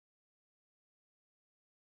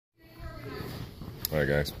Alright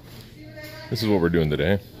guys, this is what we're doing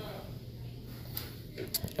today.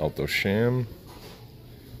 Alto Shamm.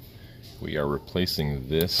 We are replacing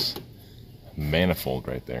this manifold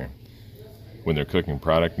right there. When they're cooking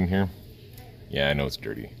product in here, yeah, I know it's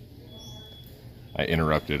dirty. I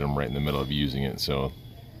interrupted them right in the middle of using it, so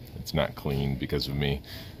it's not clean because of me.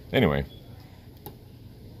 Anyway,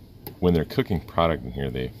 when they're cooking product in here,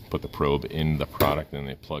 they put the probe in the product and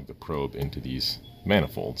they plug the probe into these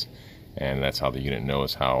manifolds. And that's how the unit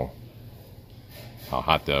knows how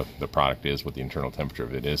hot the product is, what the internal temperature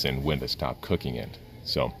of it is, and when to stop cooking it.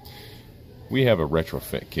 So we have a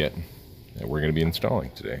retrofit kit that we're going to be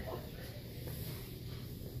installing today.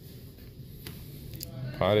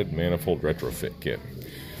 Potted manifold retrofit kit.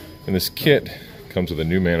 And this kit comes with a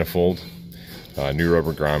new manifold, new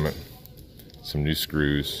rubber grommet, some new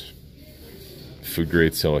screws, food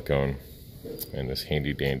grade silicone, and this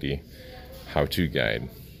handy dandy how-to guide.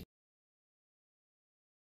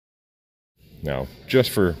 Now,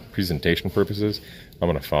 just for presentation purposes, I'm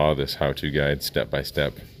going to follow this how-to guide step by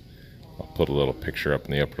step. I'll put a little picture up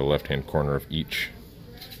in the upper left-hand corner of each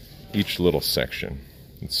little section.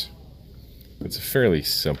 It's a fairly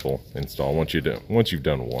simple install. Once you've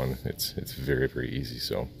done one, it's very, very easy.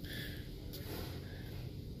 So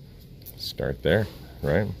start there,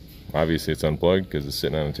 right? Obviously, it's unplugged because it's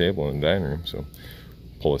sitting on a table in the dining room. So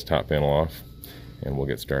pull this top panel off, and we'll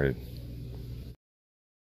get started.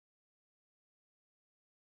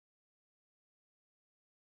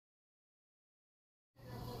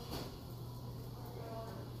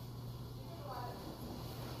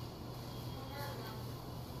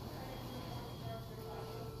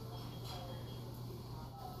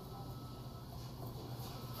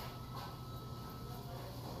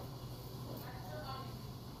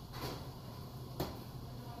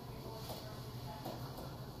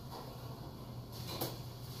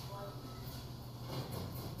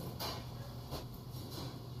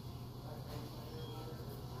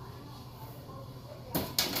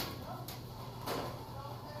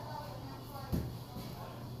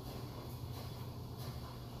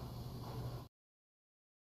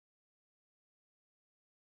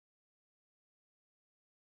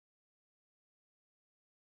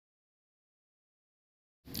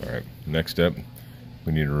 Alright, next up,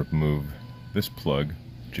 we need to remove this plug,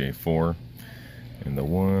 J4, and the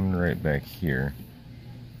one right back here,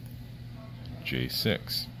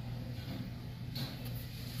 J6.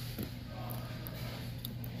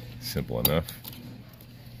 Simple enough.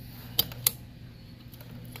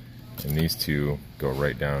 And these two go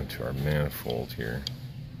right down to our manifold here.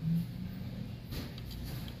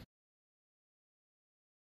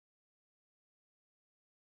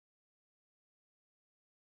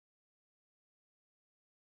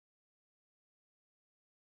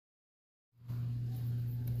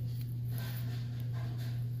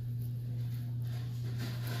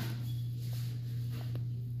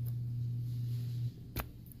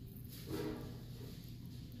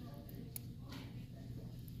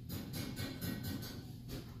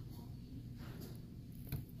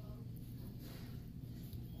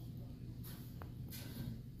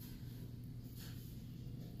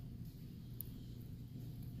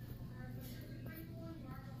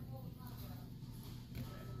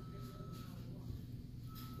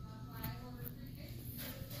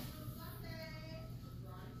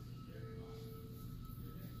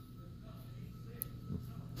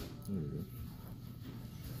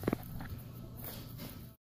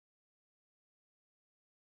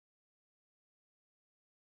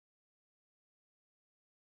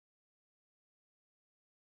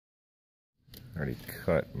 I already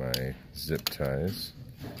cut my zip ties.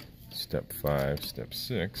 Step 5, step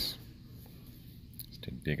 6 is to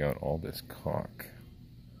dig out all this caulk.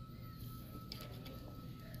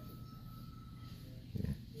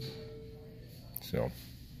 So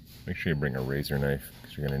make sure you bring a razor knife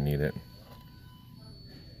because you're going to need it.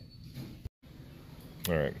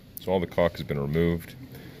 Alright, so all the caulk has been removed.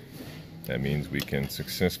 That means we can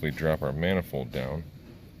successfully drop our manifold down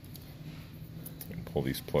and pull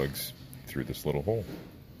these plugs through this little hole.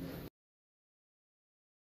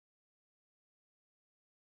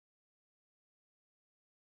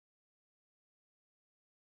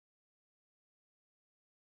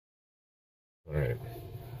 Alright.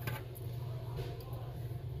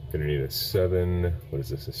 Gonna need a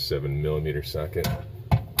 7mm socket.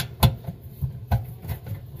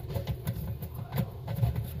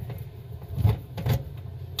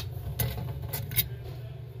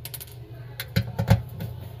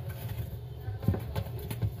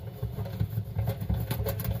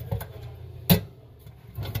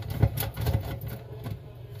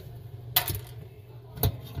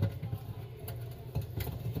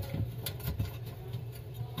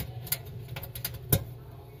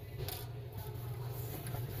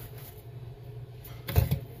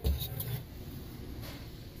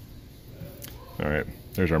 Alright,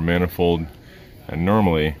 there's our manifold, and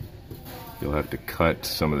normally you'll have to cut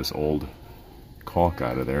some of this old caulk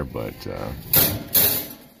out of there, but yeah,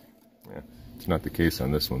 it's not the case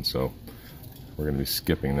on this one, so we're going to be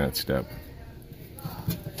skipping that step.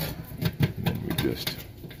 And then we just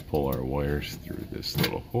pull our wires through this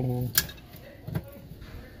little hole.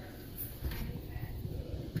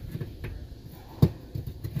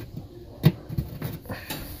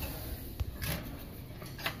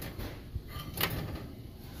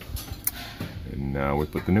 And now we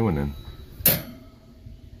put the new one in.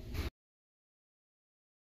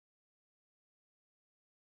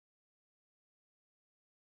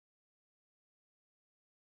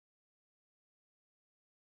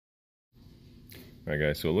 Alright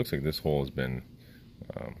guys, so it looks like this hole has been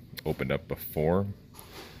opened up before,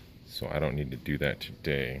 so I don't need to do that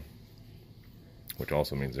today, which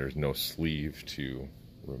also means there's no sleeve to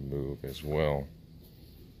remove as well,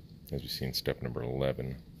 as you see in step number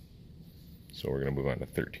 11. So we're going to move on to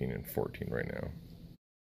 13 and 14 right now.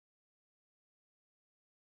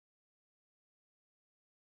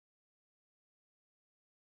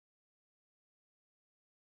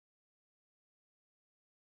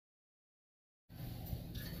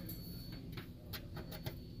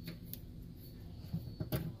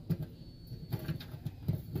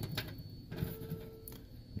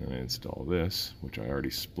 And I install this, which I already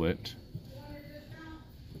split.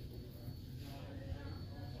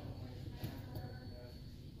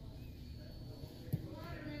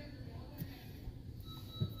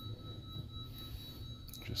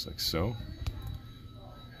 Just like so.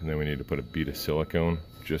 And then we need to put a bead of silicone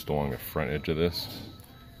just along the front edge of this,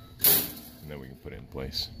 and then we can put it in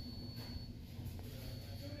place.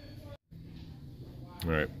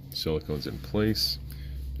 Alright, silicone's in place,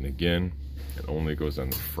 and again, it only goes on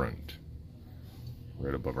the front,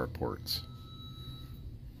 right above our ports.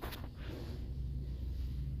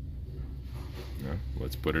 Now,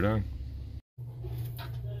 let's put it on.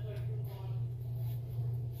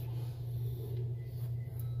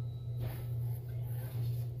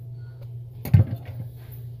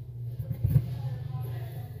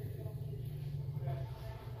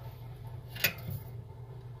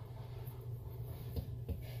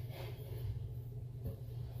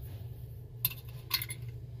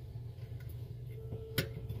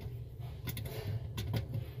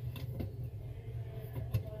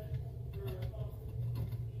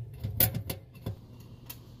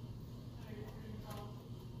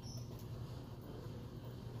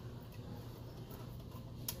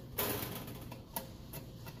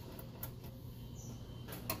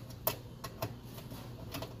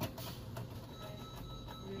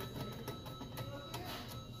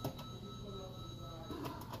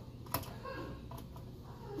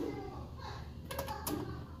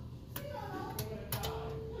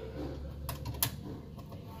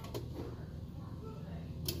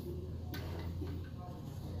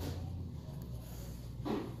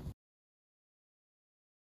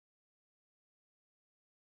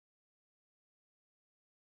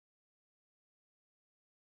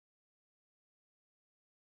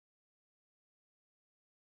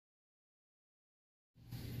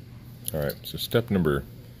 Alright, so step number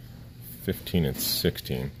 15 and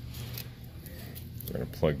 16, we're going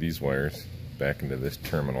to plug these wires back into this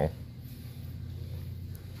terminal,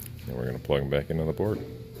 and we're going to plug them back into the board.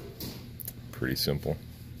 Pretty simple.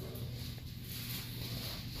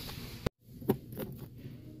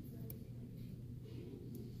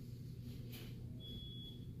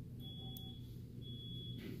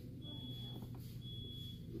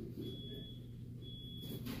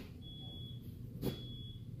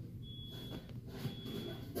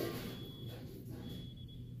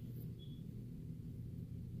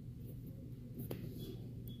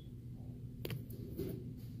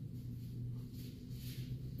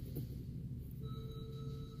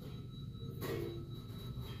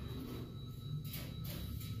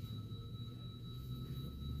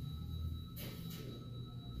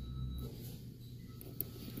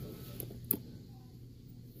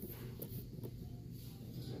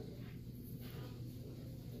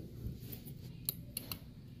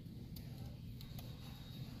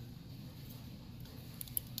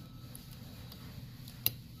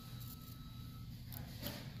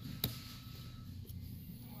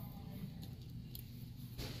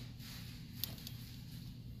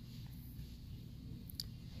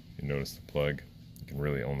 You notice the plug, it can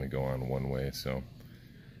really only go on one way, so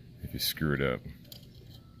if you screw it up,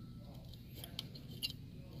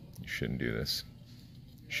 you shouldn't do this.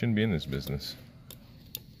 You shouldn't be in this business.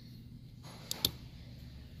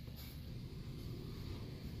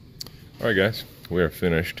 Alright guys, we are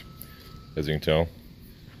finished. As you can tell,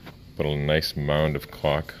 Put a nice mound of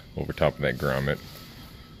caulk over top of that grommet.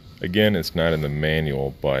 Again, it's not in the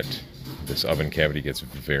manual, but this oven cavity gets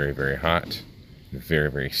very, very hot, very,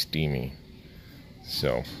 very steamy.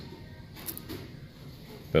 So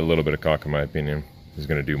that little bit of caulk, in my opinion, is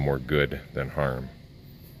going to do more good than harm.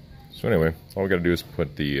 So anyway, all we got to do is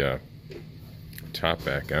put the top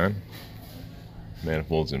back on.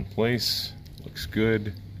 Manifold's in place, looks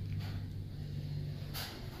good.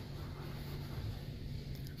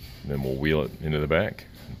 And then we'll wheel it into the back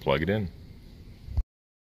and plug it in.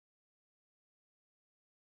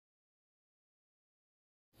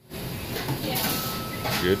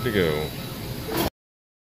 Good to go.